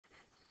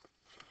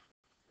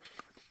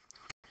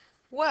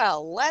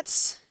Well,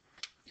 let's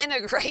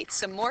integrate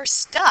some more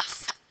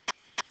stuff.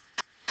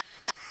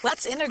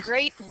 Let's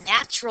integrate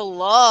natural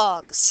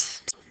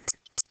logs.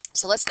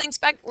 So think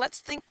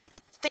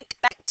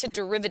back to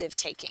derivative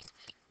taking.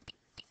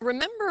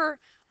 Remember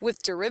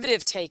with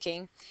derivative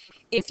taking,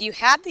 if you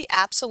had the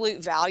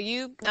absolute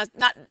value,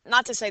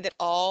 not to say that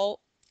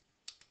all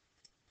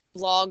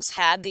logs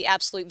had the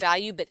absolute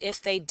value, but if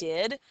they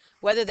did,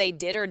 whether they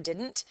did or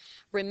didn't,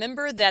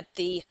 remember that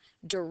the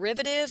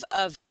derivative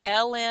of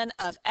ln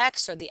of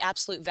x, or the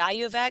absolute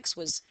value of x,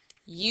 was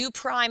u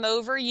prime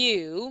over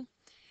u.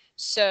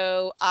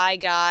 So I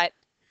got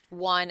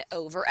 1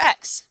 over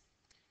x.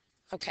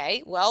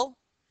 Okay, well,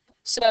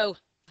 so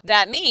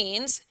that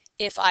means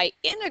if I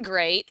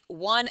integrate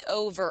 1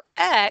 over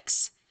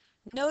x,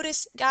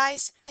 notice,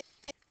 guys,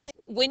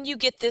 when you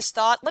get this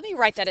thought, let me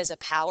write that as a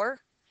power.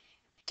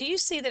 Do you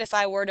see that if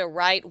I were to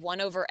write 1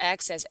 over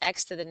x as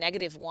x to the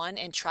negative 1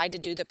 and tried to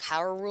do the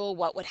power rule,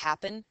 what would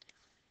happen?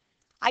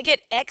 I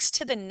get x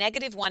to the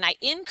negative 1. I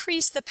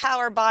increase the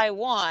power by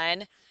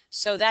 1,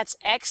 so that's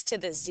x to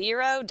the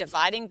 0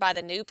 dividing by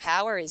the new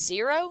power is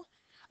 0.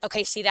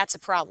 Okay, see, that's a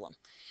problem.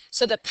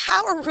 So the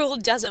power rule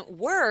doesn't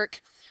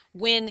work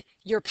when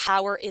your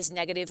power is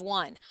negative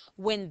 1.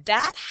 When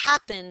that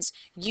happens,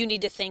 you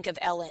need to think of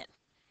ln,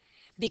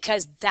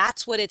 because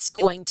that's what it's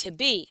going to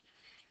be.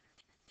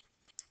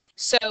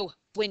 So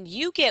when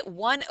you get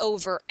 1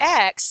 over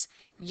x,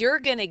 you're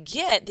going to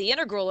get the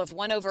integral of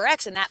 1 over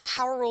x, and that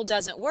power rule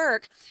doesn't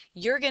work.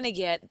 You're going to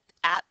get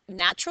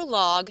natural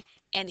log,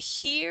 and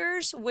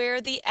here's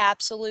where the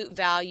absolute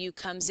value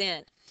comes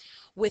in.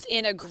 With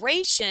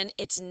integration,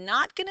 it's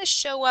not going to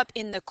show up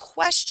in the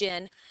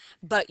question,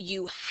 but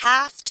you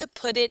have to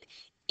put it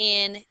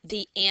in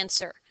the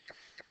answer.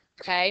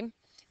 Okay?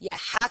 You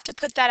have to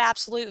put that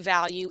absolute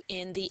value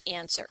in the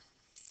answer.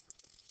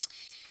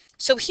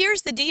 So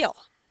here's the deal.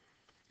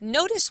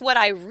 Notice what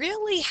I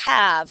really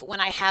have when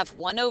I have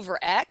 1 over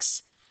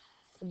x.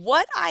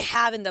 What I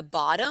have in the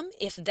bottom,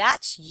 if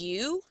that's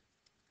u,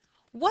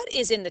 what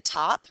is in the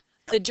top?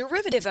 The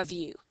derivative of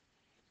u.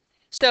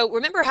 So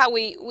remember how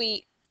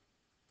we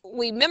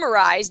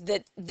memorized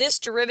that this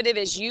derivative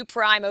is u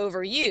prime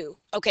over u.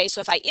 Okay,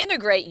 so if I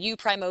integrate u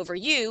prime over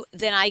u,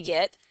 then I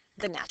get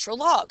the natural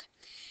log.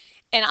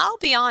 And I'll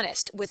be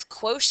honest, with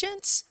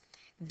quotients,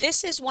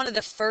 this is one of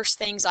the first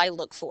things I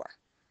look for.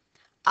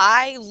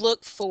 I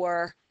look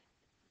for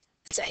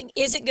saying,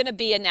 is it going to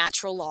be a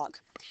natural log?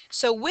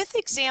 So with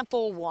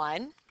example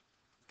 1,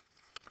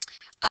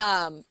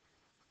 I'm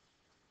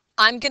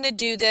going to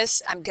do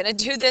this. I'm going to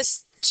do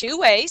this 2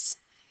 ways.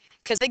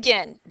 Because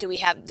again, do we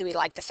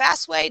like the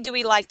fast way? Do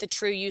we like the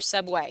true u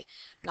sub way?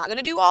 I'm not going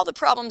to do all the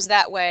problems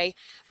that way,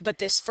 but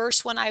this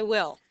first one I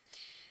will.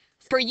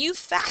 For you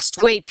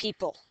fast way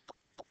people,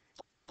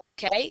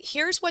 okay,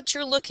 here's what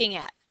you're looking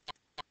at.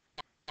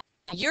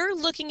 You're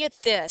looking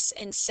at this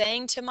and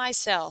saying to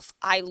myself,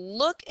 I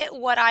look at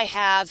what I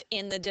have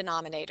in the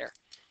denominator.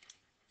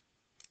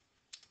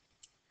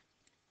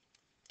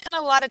 And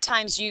a lot of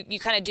times you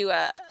kind of do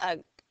a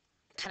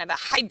kind of a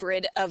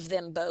hybrid of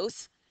them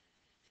both.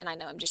 And I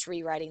know I'm just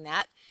rewriting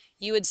that.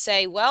 You would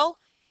say, well,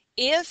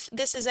 if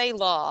this is a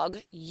log,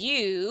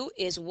 u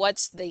is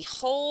what's the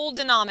whole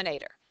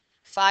denominator,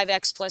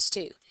 5x plus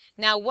 2.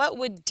 Now what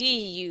would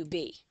du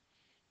be?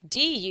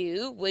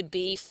 Du would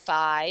be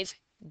 5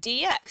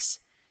 dx.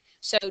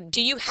 So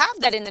do you have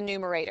that in the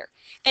numerator?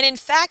 And in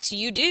fact,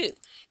 you do,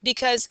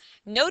 because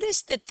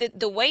notice that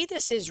the way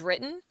this is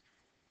written,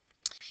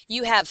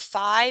 you have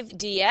 5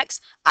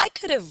 dx. I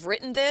could have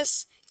written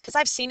this, because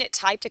I've seen it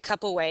typed a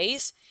couple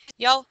ways.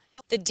 Y'all,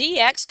 the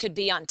dx could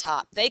be on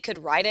top. They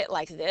could write it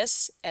like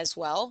this as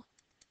well.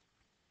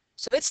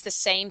 So it's the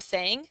same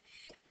thing.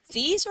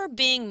 These are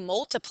being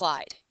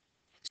multiplied.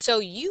 So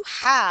you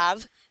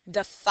have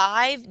the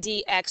 5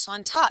 dx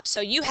on top.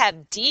 So you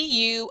have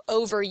du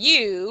over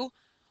u,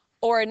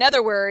 or in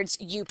other words,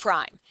 u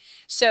prime.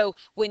 So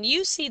when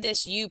you see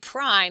this u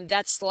prime,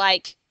 that's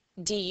like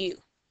du.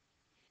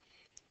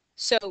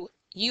 So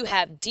you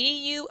have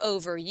du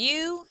over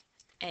u,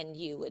 and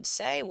you would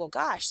say, well,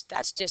 gosh,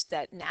 that's just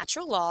that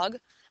natural log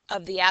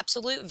of the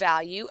absolute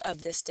value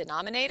of this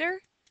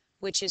denominator,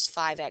 which is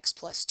 5x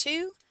plus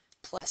 2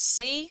 plus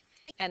c,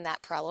 and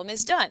that problem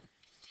is done.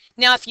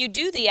 Now, if you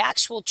do the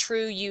actual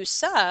true u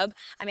sub,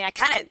 I mean, I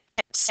kind of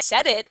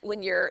said it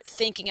when you're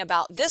thinking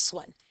about this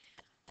one.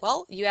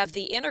 Well, you have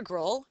the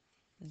integral.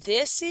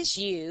 This is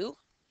u.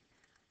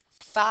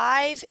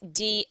 5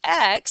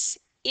 dx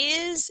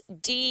is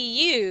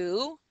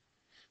du.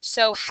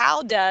 So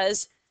how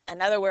does,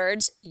 in other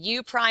words,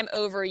 u prime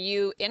over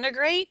u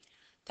integrate?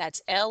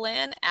 That's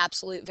ln,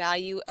 absolute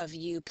value of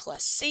u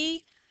plus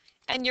c.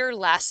 And your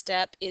last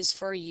step is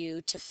for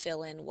you to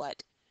fill in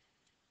what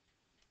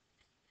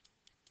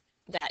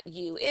that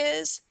u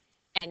is,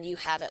 and you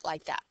have it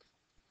like that.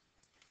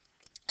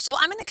 So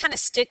I'm going to kind of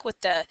stick with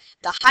the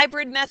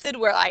hybrid method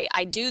where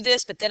I do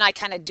this, but then I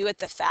kind of do it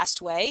the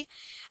fast way.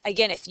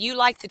 Again, if you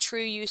like the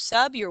true u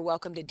sub, you're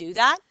welcome to do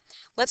that.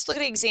 Let's look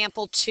at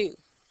example 2.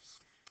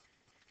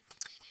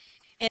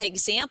 In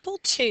example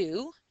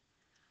 2,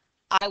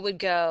 I would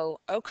go,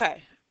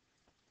 okay,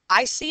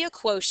 I see a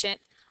quotient.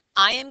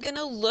 I am going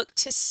to look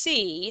to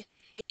see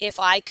if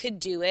I could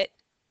do it,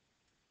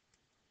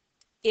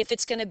 if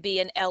it's going to be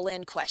an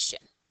ln question.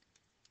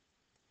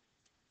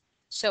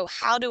 So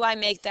how do I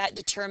make that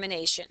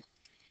determination?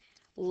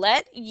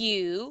 Let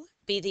u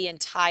be the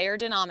entire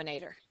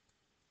denominator.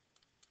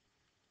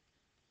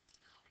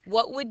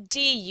 What would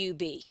du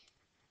be?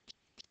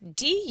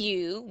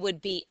 Du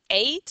would be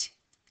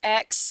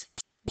 8x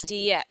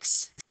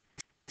dx.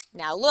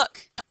 Now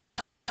look,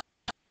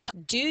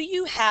 do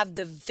you have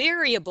the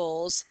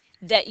variables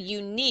that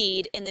you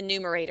need in the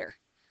numerator?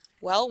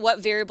 Well, what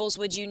variables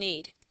would you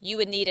need? You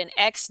would need an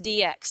x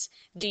dx.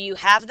 Do you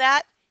have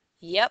that?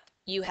 Yep,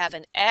 you have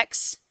an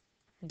x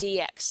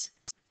dx.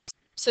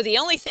 So the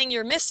only thing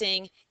you're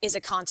missing is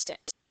a constant.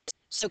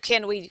 So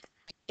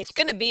it's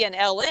going to be an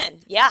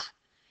ln, yeah.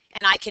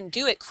 And I can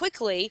do it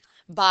quickly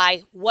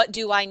by what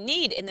do I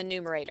need in the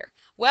numerator?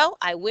 Well,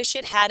 I wish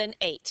it had an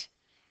 8.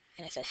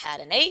 And if it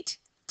had an 8,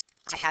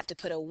 I have to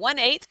put a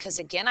 1/8 because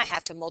again, I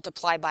have to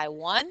multiply by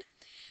 1.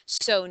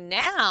 So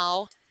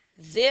now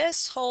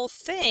this whole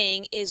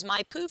thing is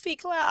my poofy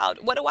cloud.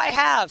 What do I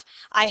have?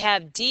 I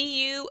have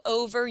du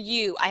over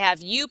u. I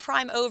have u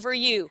prime over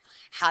u.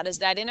 How does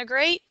that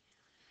integrate?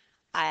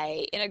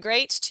 I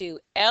integrate to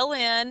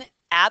ln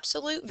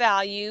absolute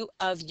value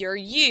of your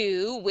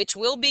u, which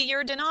will be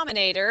your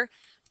denominator,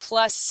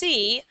 plus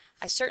c.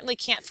 I certainly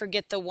can't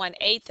forget the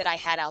 1/8 that I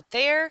had out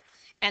there,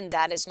 and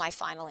that is my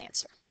final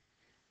answer.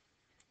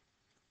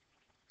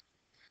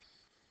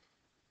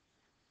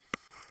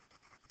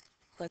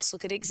 Let's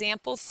look at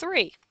example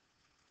 3.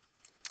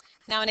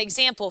 Now in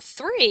example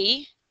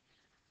 3,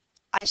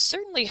 I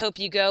certainly hope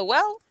you go,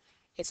 well,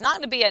 it's not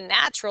going to be a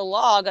natural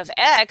log of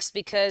x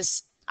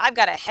because I've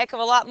got a heck of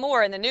a lot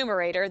more in the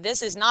numerator.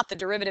 This is not the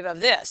derivative of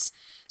this.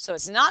 So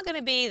it's not going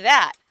to be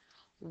that.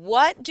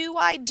 What do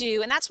I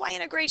do? And that's why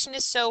integration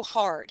is so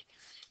hard,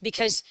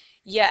 because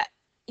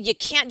you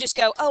can't just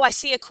go, oh, I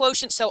see a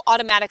quotient, so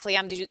automatically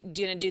I'm going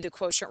to do the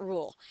quotient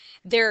rule.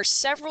 There are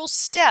several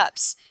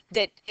steps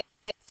that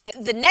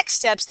the next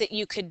steps that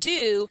you could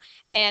do,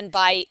 and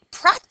by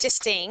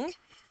practicing,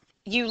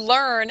 you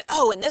learn,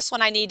 oh, in this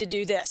one I need to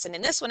do this, and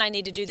in this one I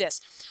need to do this.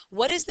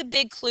 What is the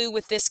big clue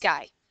with this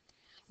guy?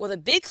 Well, the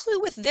big clue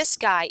with this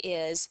guy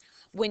is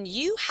when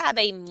you have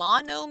a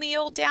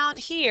monomial down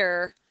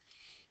here,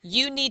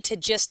 you need to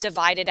just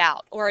divide it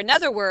out. Or in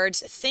other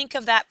words, think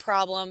of that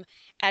problem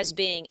as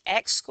being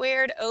x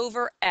squared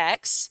over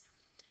x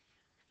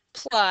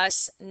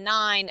plus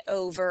 9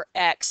 over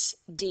x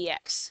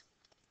dx.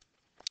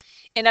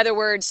 In other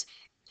words,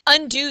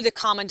 undo the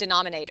common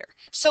denominator.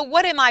 So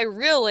what am I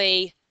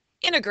really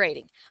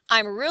integrating?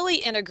 I'm really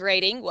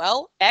integrating,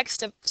 well, x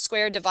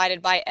squared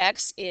divided by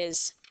x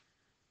is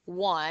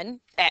 1,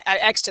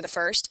 x to the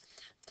first,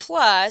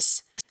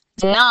 plus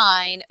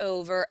 9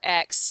 over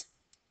x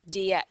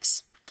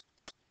dx.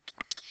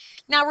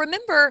 Now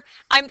remember,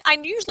 I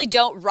usually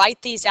don't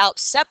write these out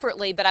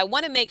separately, but I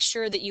want to make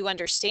sure that you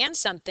understand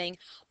something.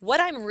 What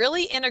I'm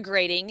really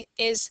integrating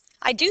is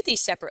I do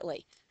these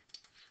separately.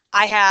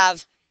 I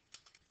have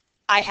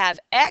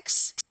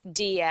x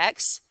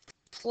dx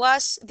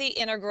plus the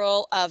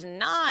integral of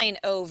 9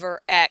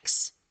 over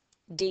x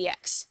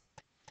dx.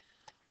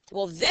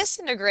 Well, this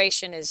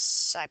integration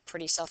is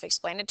pretty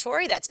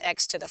self-explanatory. That's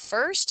x to the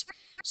first.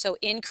 So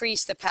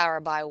increase the power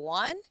by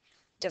 1,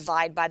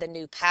 divide by the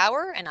new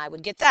power, and I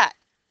would get that.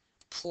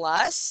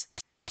 Plus,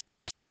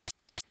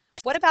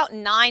 what about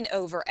 9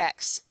 over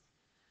x?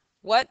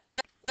 What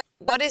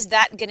is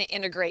that going to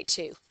integrate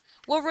to?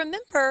 Well,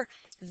 remember,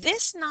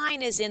 this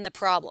 9 is in the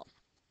problem.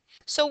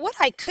 So what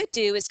I could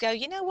do is go,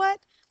 you know what?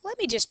 Let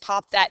me just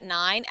pop that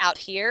 9 out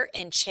here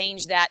and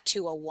change that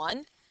to a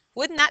 1.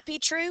 Wouldn't that be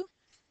true?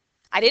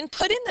 I didn't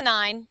put in the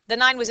 9. The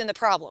 9 was in the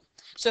problem.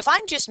 So if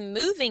I'm just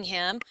moving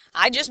him,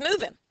 I just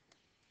move him.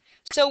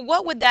 So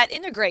what would that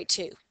integrate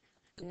to?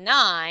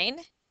 9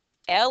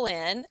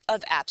 ln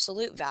of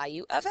absolute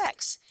value of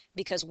x.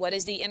 Because what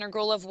is the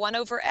integral of 1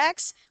 over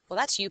x? Well,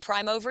 that's u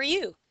prime over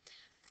u.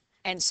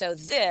 And so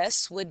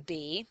this would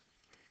be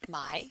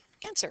my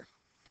answer.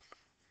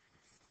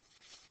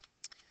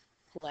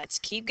 Let's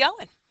keep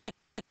going.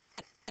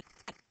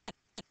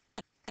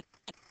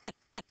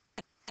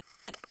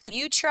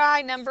 You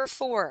try number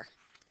 4.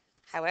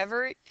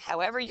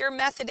 However your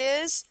method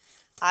is,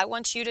 I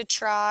want you to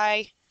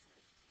try,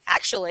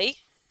 actually,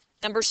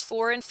 numbers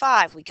 4 and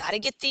 5. We got to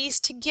get these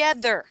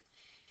together.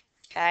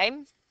 Okay?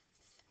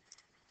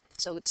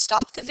 So let's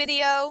stop the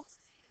video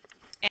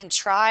and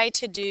try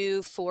to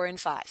do 4 and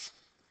 5.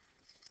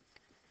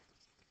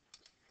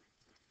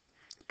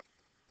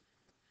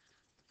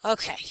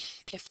 Okay,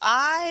 if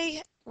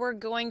I were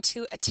going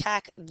to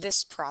attack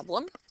this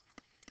problem,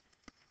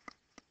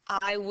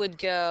 I would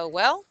go,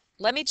 well,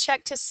 let me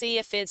check to see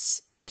if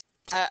it's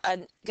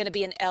going to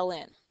be an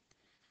ln.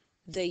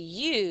 The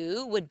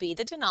u would be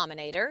the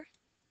denominator,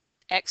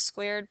 x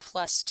squared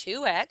plus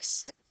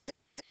 2x.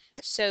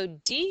 So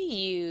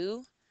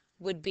du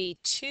would be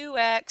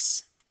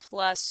 2x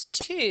plus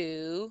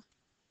 2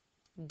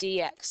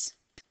 dx.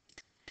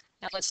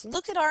 Now let's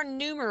look at our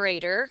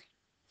numerator.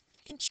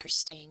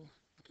 Interesting.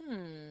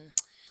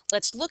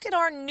 Let's look at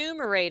our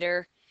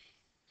numerator.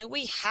 Do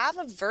we have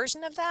a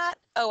version of that?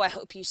 Oh, I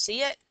hope you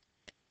see it.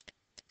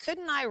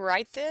 Couldn't I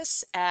write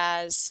this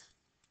as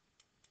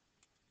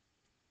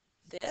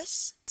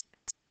this?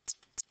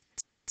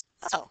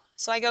 Oh,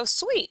 so I go,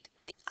 sweet.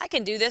 I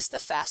can do this the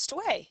fast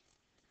way.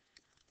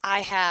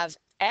 I have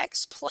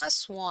x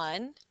plus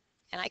 1,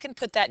 and I can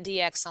put that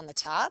dx on the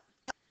top.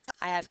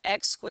 I have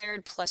x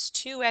squared plus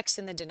 2x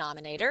in the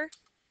denominator.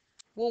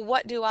 Well,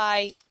 what do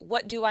I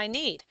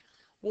need?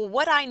 Well,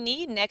 what I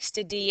need next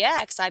to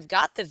dx, I've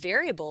got the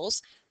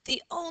variables.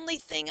 The only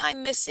thing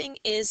I'm missing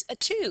is a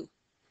 2.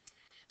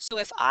 So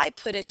if I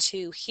put a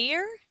 2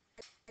 here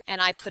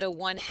and I put a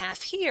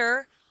 1/2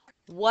 here,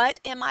 what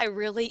am I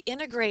really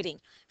integrating?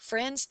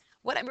 Friends,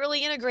 what I'm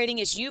really integrating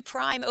is u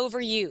prime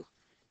over u.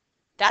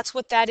 That's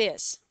what that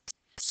is.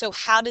 So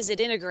how does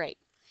it integrate?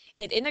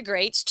 It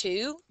integrates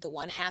to the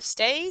 1/2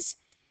 stays,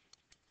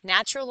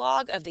 natural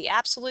log of the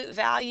absolute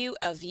value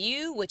of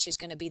u, which is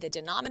going to be the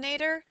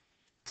denominator,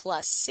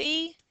 plus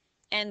c,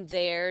 and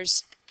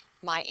there's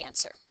my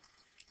answer.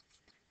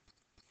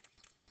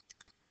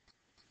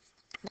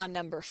 Now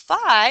number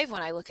 5,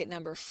 when I look at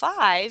number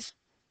 5,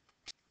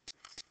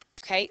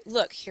 okay,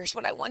 look, here's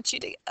what I want you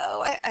to,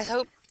 I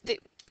hope that,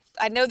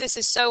 I know this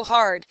is so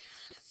hard,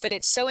 but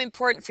it's so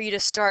important for you to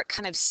start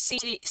kind of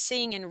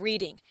seeing and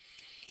reading.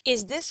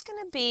 Is this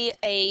going to be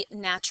a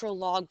natural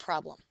log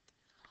problem?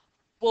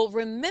 Well,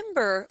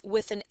 remember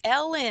with an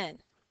ln,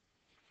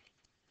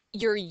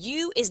 your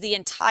u is the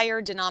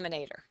entire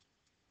denominator.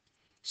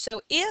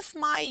 So if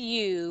my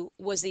u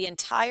was the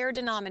entire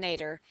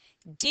denominator,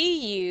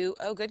 du,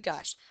 oh good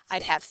gosh,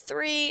 I'd have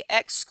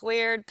 3x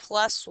squared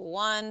plus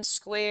 1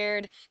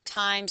 squared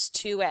times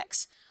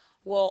 2x.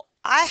 Well,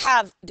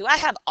 do I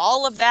have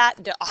all of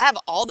that? Do I have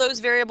all those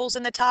variables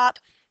in the top?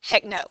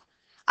 Heck no.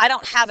 I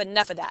don't have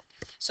enough of that.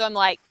 So I'm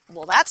like,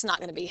 well, that's not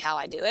going to be how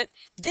I do it.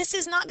 This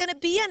is not going to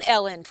be an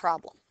ln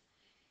problem.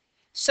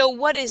 So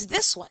what is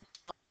this one?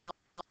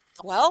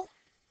 Well,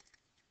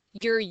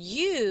 your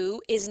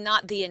u is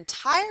not the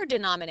entire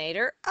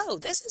denominator. Oh,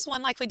 this is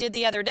one like we did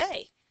the other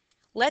day.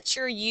 Let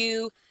your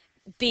u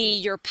be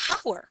your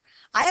power.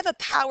 I have a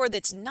power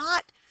that's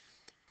not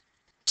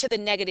to the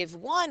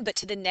 -1, but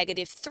to the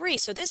 -3.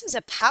 So this is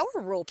a power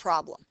rule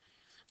problem.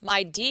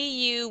 My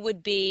du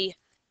would be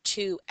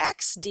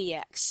 2x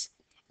dx.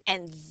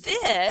 And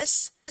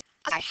this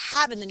I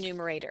have in the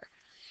numerator.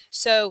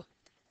 So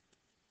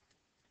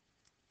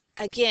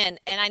again,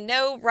 and I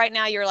know right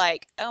now you're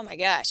like, oh my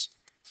gosh,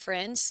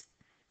 friends,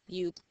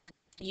 you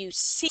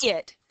see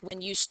it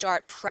when you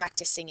start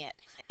practicing it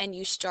and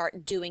you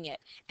start doing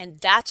it. And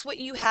that's what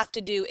you have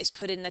to do, is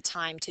put in the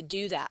time to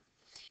do that.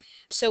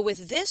 So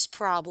with this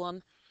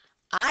problem,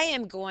 I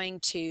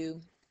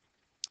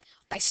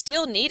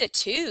still need a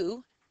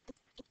 2,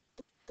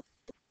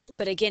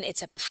 but again,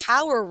 it's a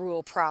power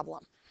rule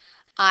problem.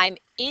 I'm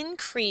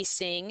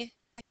increasing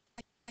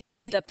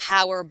the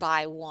power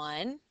by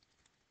 1,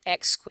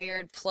 x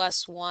squared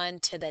plus 1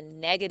 to the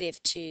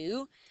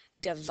 -2,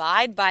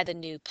 divide by the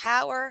new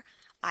power.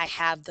 I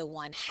have the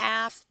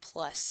 1/2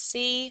 plus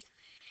c.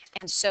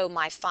 And so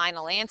my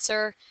final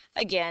answer,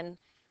 again,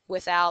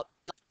 without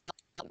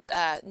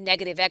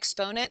negative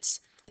exponents,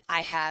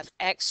 I have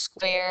x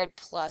squared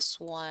plus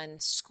 1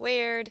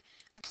 squared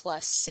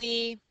plus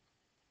c.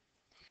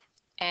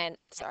 And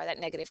sorry, that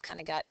negative kind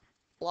of got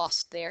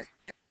lost there.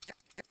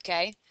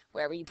 Okay,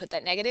 wherever you put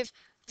that negative,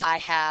 I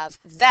have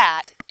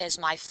that as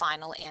my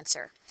final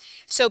answer.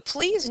 So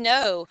please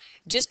know,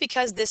 just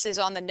because this is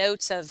on the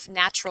notes of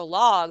natural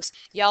logs,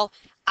 y'all,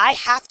 I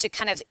have to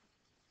kind of,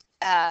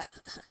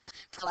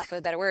 for lack of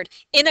a better word,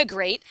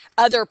 integrate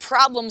other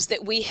problems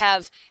that we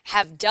have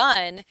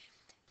done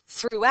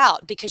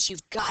throughout, because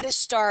you've got to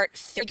start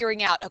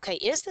figuring out, okay,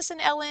 is this an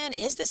ln?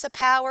 Is this a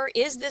power?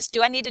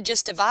 Do I need to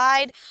just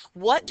divide?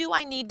 What do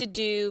I need to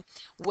do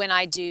when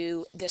I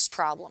do this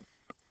problem?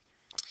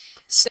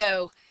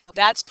 So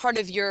that's part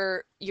of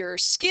your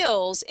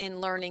skills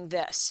in learning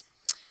this.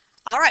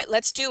 All right,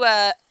 let's do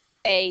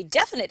a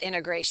definite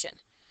integration.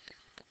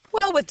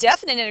 Well, with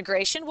definite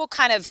integration, we'll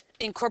kind of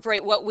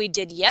incorporate what we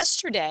did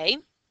yesterday.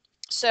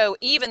 So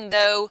even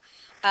though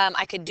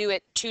I could do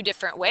it 2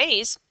 different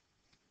ways,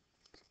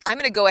 I'm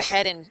going to go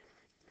ahead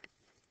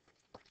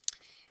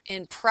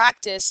and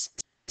practice.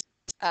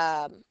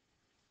 Well,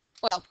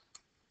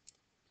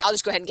 I'll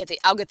just go ahead and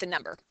I'll get the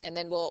number, and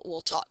then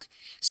we'll talk.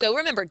 So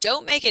remember,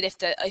 don't make it, if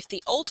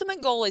the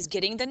ultimate goal is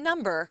getting the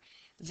number,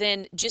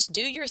 then just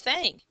do your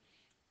thing.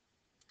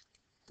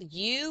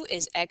 U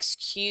is x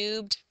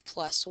cubed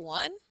plus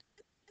 1.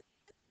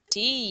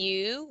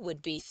 Du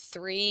would be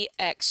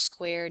 3x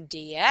squared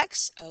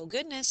dx. Oh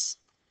goodness,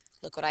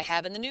 look what I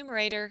have in the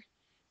numerator,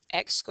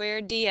 x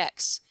squared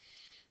dx.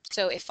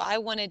 So if I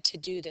wanted to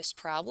do this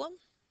problem,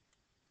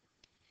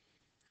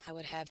 I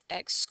would have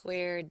x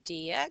squared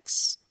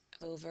dx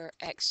over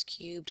x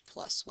cubed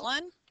plus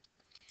 1.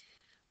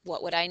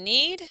 What would I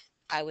need?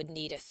 I would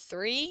need a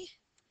 3.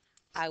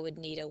 I would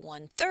need a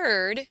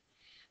 1/3.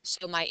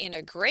 So my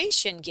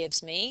integration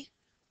gives me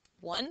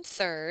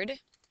 1/3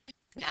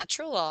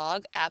 natural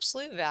log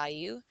absolute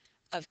value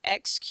of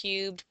x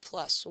cubed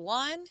plus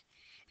 1,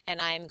 and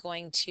I am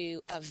going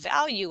to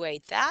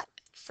evaluate that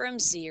from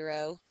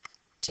 0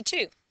 to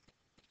 2.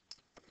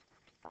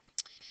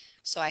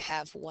 So I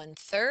have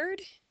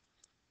 1/3.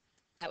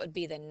 That would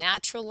be the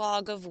natural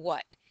log of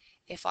what?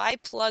 If I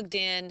plugged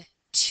in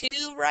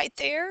 2 right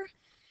there,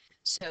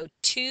 so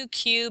 2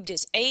 cubed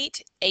is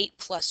 8, 8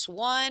 plus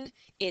 1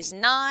 is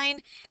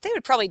 9. They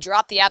would probably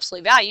drop the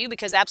absolute value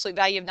because the absolute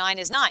value of 9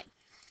 is 9.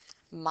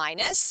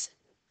 Minus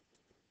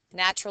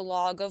natural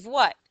log of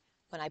what?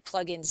 When I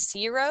plug in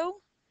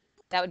 0,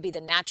 that would be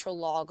the natural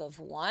log of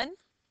 1.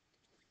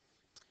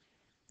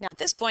 Now at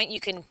this point you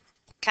can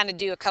kind of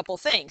do a couple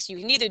things. You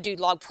can either do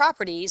log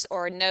properties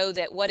or know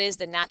that what is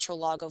the natural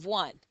log of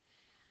 1.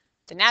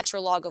 The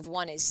natural log of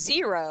 1 is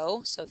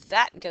 0, so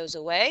that goes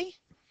away.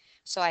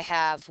 So I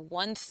have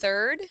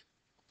 1/3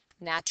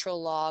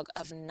 natural log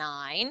of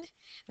 9.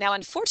 Now,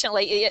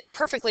 unfortunately,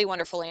 perfectly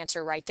wonderful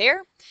answer right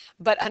there.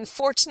 But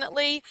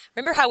unfortunately,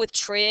 remember how with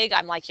trig,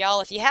 I'm like,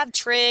 y'all, if you have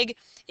trig,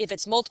 if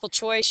it's multiple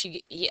choice,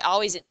 you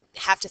always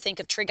have to think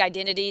of trig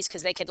identities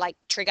because they could like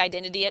trig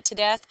identity it to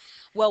death.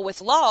 Well,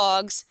 with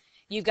logs,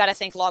 you've got to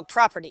think log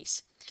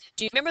properties.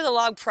 Do you remember the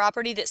log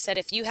property that said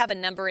if you have a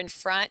number in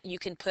front, you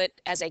can put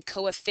as a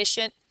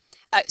coefficient,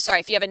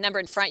 if you have a number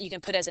in front, you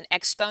can put as an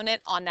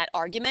exponent on that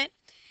argument?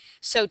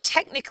 So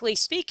technically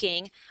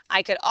speaking,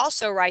 I could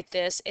also write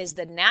this as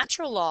the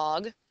natural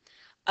log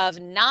of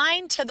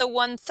 9 to the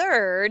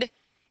 1/3,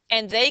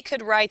 and they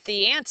could write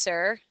the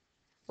answer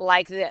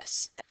like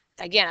this.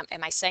 Again,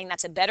 am I saying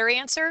that's a better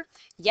answer?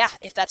 Yeah,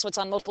 if that's what's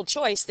on multiple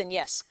choice, then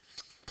yes.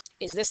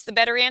 Is this the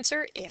better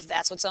answer? If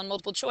that's what's on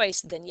multiple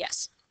choice, then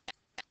yes.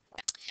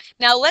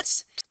 Now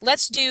let's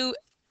do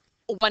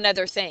one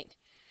other thing.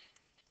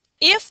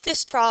 If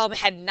this problem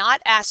had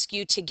not asked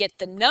you to get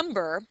the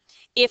number,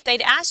 if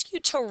they'd asked you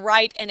to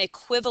write an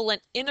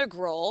equivalent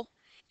integral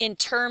in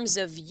terms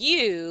of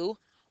u,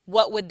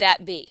 what would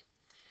that be?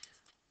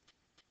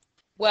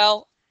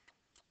 Well,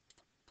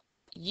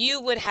 you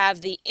would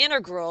have the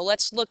integral.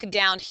 Let's look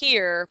down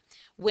here.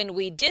 When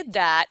we did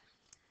that,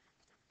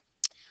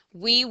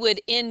 we would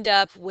end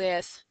up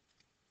with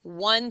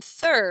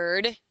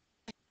 1/3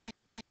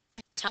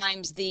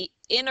 times the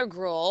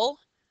integral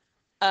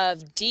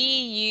of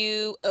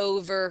du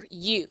over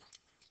u,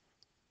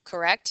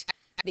 correct?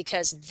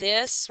 Because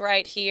this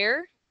right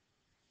here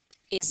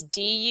is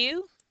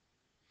du,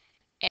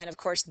 and of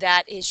course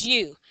that is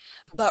u.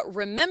 But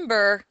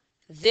remember,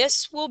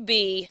 this will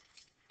be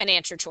an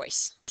answer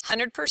choice.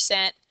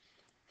 100%,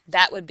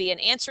 that would be an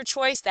answer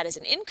choice. That is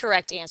an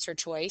incorrect answer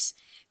choice,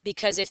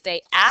 because if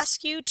they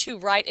ask you to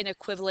write an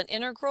equivalent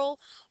integral,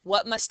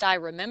 what must I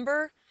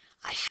remember?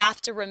 I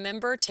have to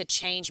remember to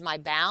change my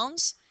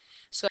bounds.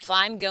 So if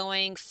I'm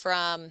going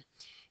from,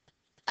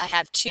 I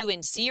have 2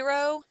 and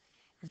 0,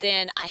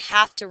 then I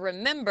have to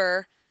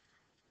remember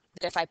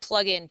that if I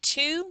plug in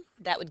 2,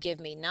 that would give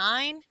me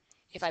 9.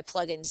 If I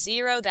plug in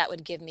 0, that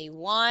would give me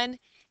 1.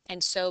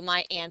 And so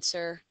my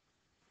answer,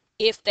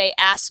 if they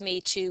ask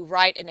me to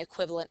write an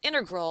equivalent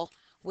integral,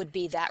 would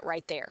be that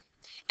right there.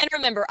 And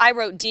remember, I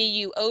wrote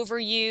du over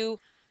u.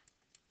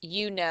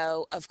 You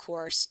know, of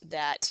course,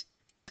 that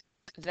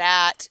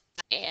that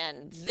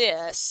and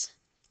this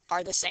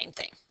are the same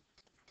thing.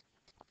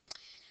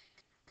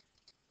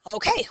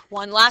 Okay,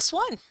 one last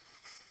one.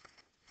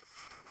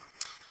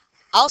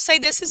 I'll say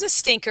this is a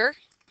stinker.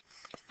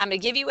 I'm going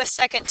to give you a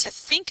second to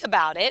think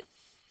about it.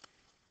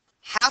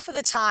 Half of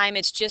the time,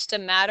 it's just a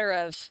matter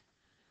of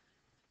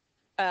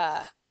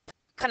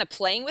kind of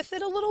playing with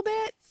it a little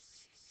bit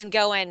and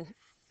going,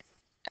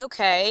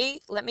 okay,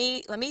 let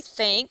me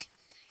think.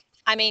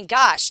 I mean,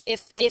 gosh,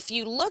 if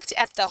you looked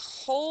at the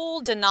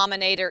whole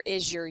denominator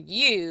is your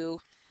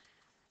u,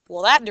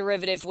 well, that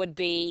derivative would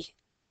be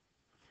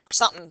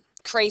something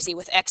crazy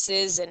with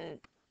x's, and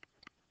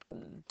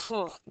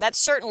that's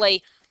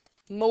certainly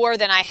more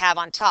than I have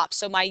on top.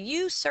 So my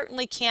u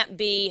certainly can't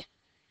be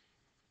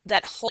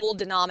that whole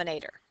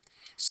denominator.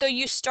 So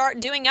you start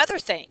doing other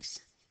things.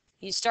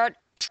 You start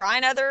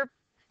trying other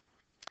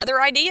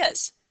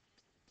ideas.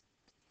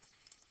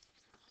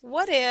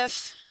 What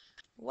if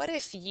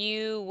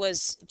u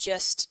was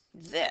just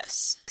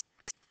this?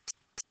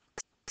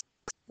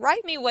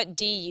 Write me what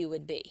du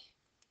would be.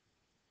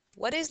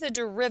 What is the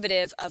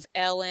derivative of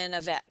ln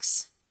of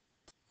x?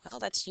 Well,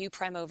 that's u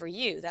prime over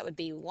u. That would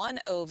be 1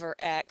 over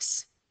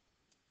x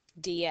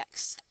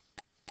dx.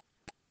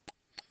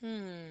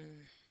 Do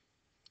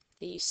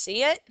you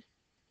see it?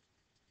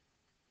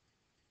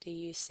 Do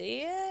you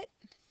see it?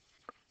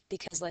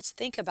 Because let's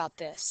think about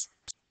this.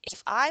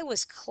 If I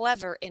was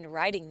clever in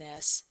writing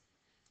this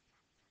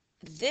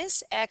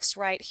x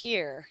right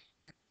here,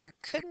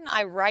 couldn't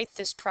I write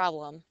this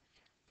problem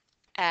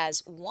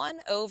as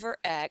 1 over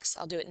x?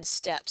 I'll do it in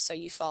steps so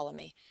you follow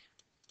me.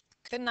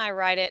 Couldn't I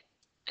write it?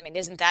 I mean,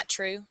 isn't that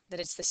true, that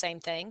it's the same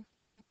thing?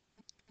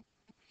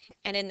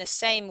 And in the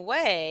same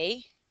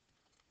way,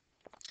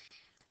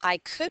 I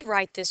could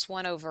write this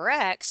 1 over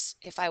x,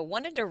 if I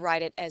wanted to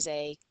write it as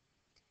a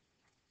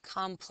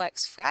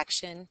complex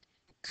fraction,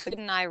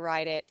 couldn't I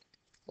write it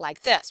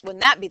like this?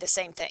 Wouldn't that be the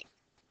same thing?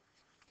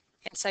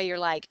 And so you're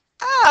like,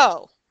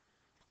 oh,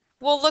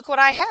 well, look what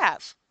I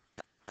have.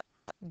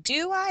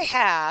 Do I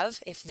have,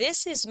 if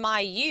this is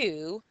my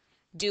u,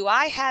 do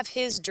I have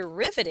his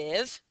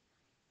derivative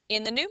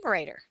in the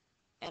numerator?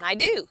 And I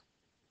do.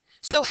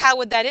 So how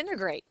would that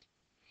integrate?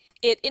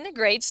 It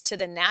integrates to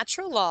the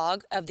natural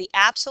log of the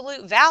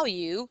absolute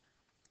value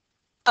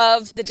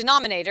of the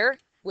denominator,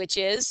 which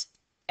is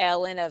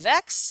ln of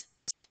x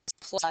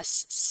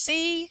plus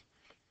c,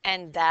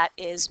 and that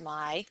is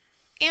my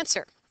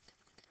answer.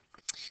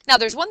 Now,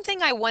 there's one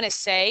thing I want to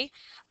say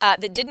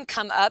that didn't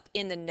come up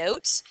in the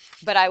notes,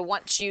 but I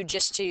want you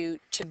just to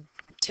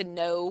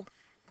know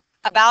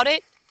about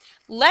it.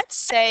 Let's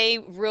say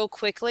real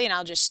quickly, and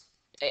I'll just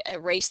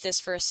erase this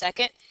for a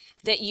second,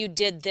 that you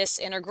did this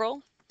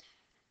integral.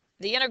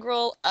 The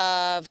integral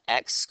of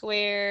x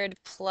squared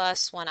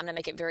plus 1, I'm going to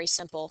make it very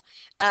simple.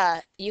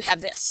 You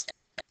have this.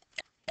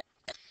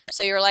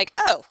 So you're like,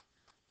 oh,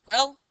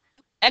 well,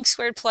 x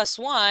squared plus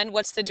 1,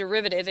 what's the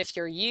derivative if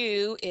your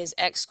u is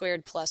x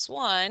squared plus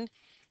 1?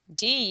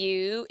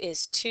 Du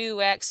is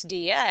 2x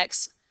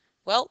dx.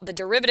 Well, the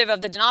derivative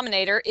of the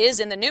denominator is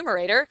in the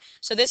numerator,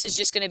 so this is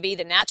just going to be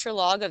the natural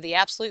log of the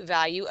absolute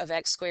value of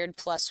x squared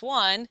plus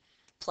 1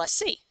 plus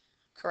c,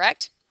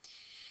 correct?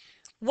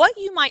 What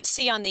you might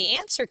see on the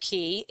answer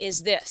key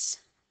is this.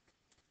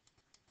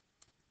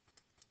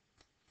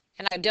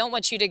 And I don't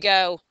want you to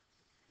go,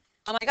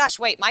 oh my gosh,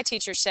 wait, my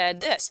teacher said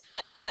this.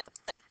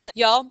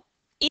 Y'all,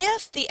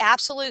 if the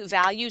absolute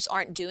values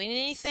aren't doing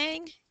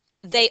anything,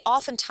 they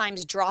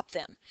oftentimes drop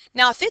them.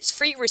 Now, if it's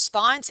free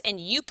response and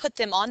you put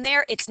them on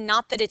there, it's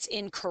not that it's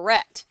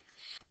incorrect.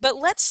 But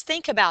let's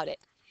think about it.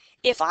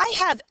 If I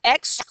have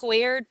x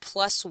squared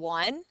plus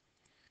 1,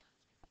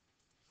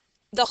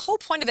 the whole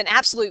point of an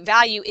absolute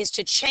value is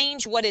to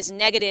change what is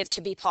negative to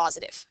be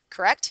positive,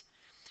 correct?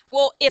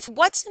 Well, if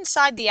what's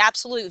inside the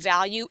absolute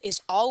value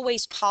is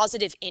always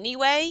positive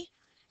anyway,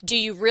 do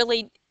you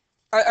really,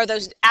 are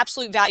those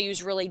absolute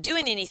values really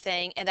doing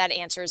anything? And that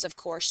answer is, of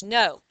course,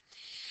 no.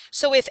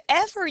 So if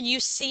ever you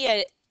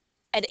see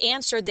an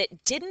answer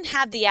that didn't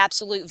have the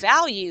absolute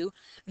value,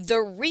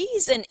 the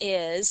reason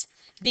is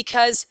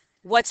because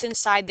what's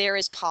inside there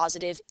is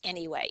positive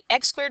anyway.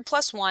 X squared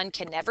plus 1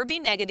 can never be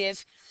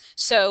negative,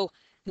 so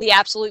the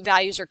absolute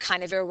values are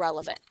kind of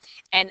irrelevant.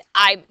 And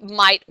I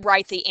might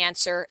write the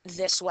answer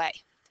this way.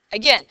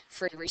 Again,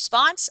 free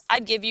response,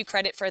 I'd give you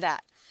credit for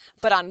that.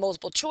 But on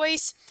multiple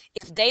choice,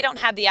 if they don't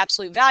have the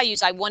absolute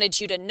values, I wanted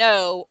you to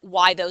know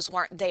why those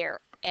weren't there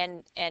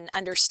and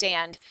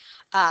understand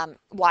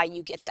why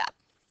you get that.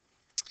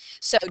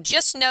 So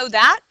just know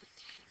that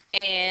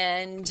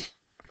and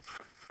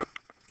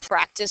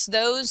practice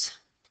those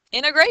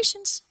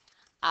integrations.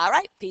 All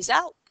right, peace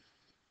out.